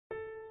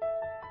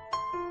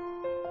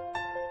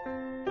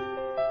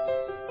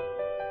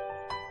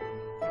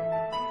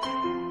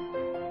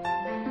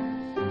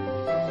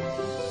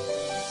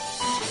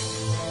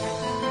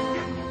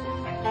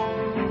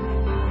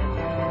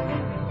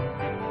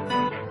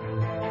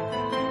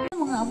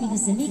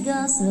amigos y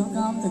amigas,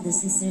 welcome to the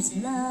Sisters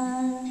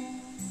Vlog.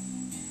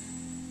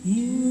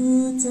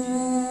 You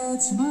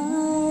touch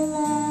my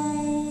life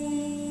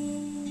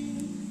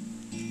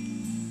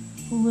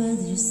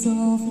with your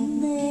softness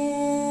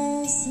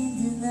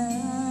in the night.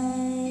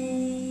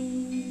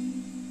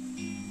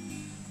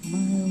 My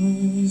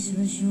wish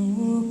was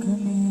your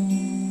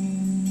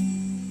command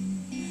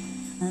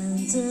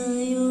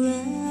until you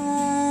ran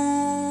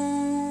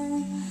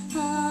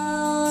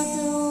out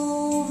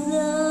of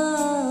love.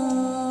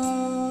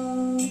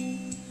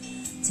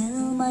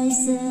 Tell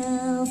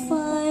myself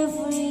I'm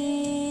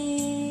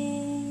free,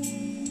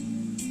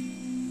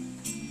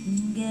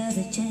 get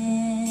a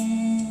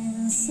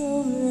chance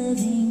of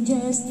living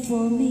just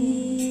for me.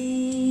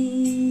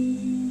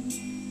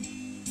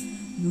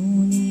 No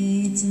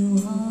need to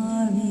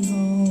hurry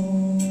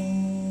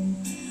home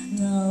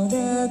now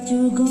that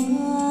you're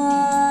gone.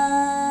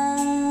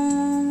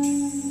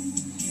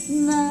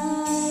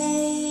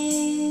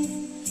 Life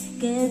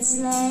gets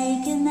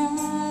like a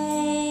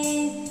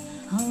knife.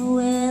 How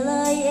will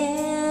I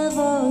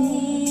ever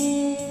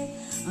heal?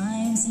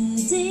 I'm so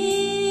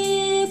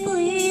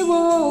deeply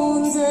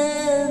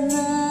wounded.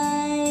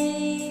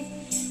 Life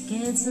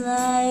gets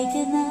like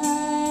a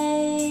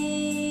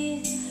knife.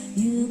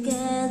 You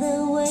get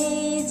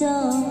away the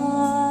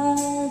heart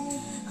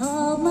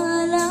of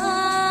my life.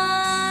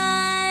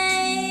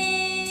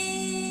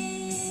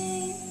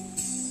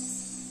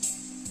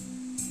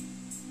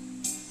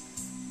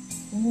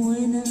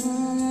 When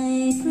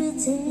I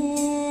pretend,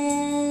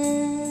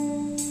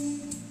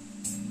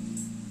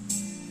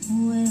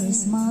 wear a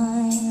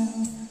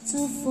smile to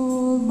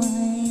fool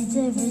my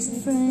dearest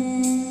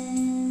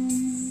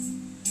friends.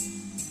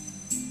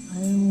 I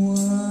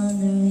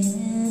wonder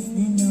if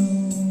they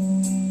know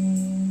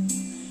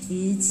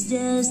it's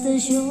just a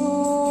show.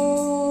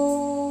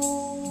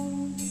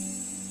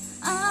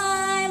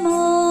 I'm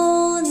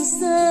on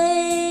stage,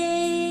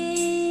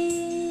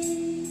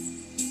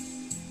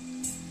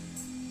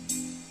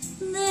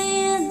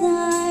 day and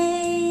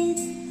night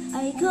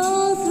I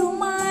go through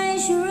my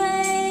charades.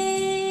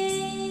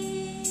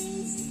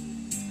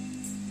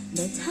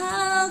 But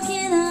how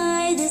can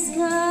I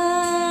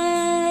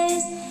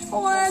disguise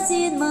what's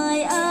in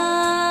my eyes?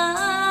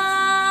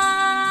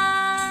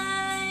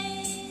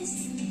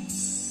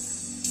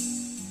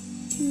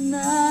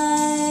 Night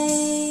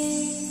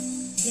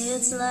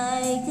gets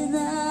like the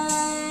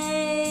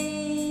night.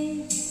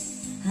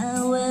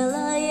 How will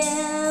I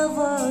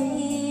ever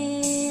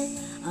heal?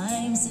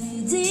 I'm so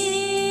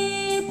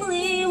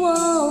deeply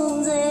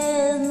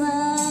wounded.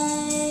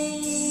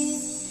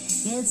 Night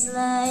gets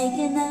like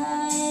a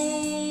knife.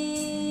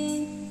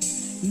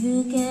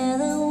 You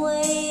get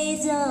away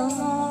the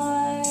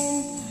heart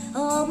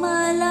of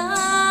my life.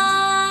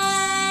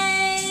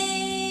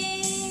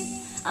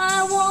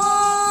 I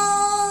want,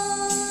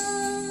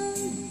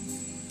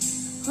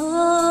 oh,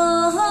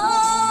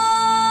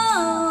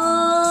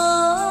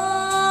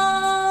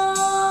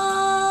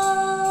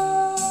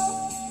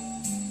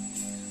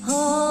 oh,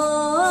 oh,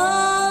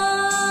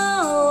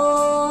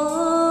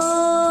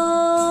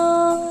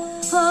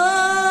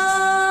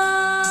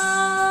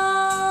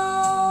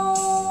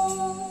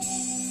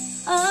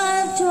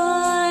 I've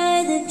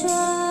tried and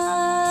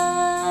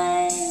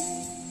tried,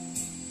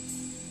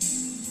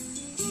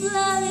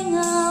 blotting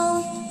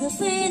out the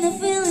pain I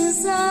feel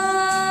inside,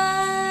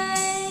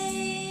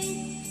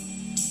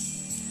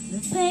 the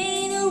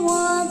pain of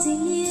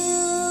wanting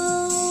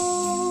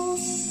you,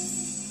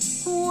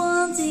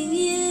 wanting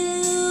you.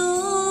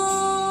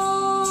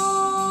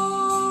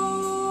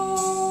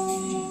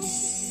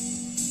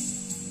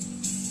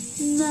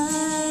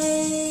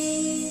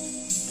 Night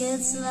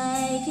gets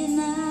like a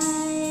night.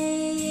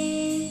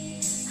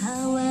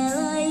 How will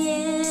I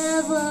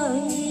ever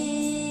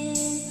heal?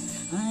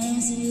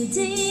 I'm so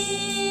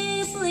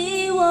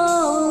deeply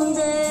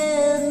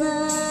wounded.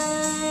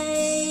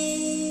 Night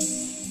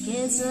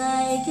gets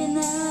like a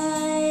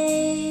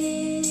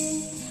night.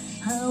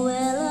 How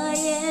will I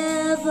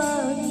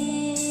ever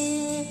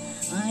heal?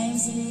 I'm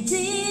so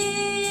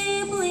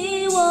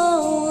deeply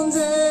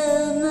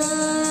wounded.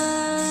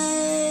 Night,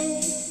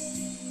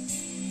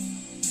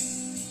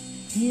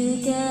 you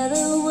get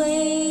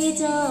away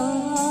the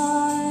heart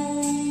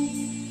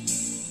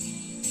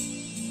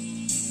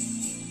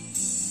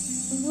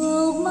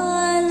of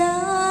my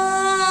life.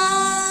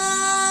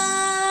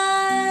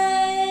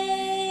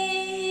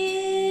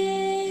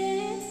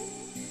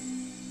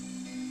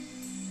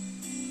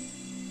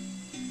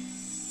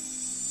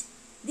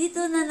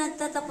 Dito na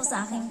nagtatapos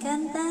sa aking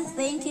kanta.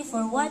 Thank you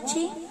for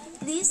watching.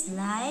 Please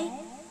like,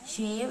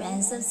 share, and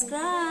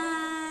subscribe.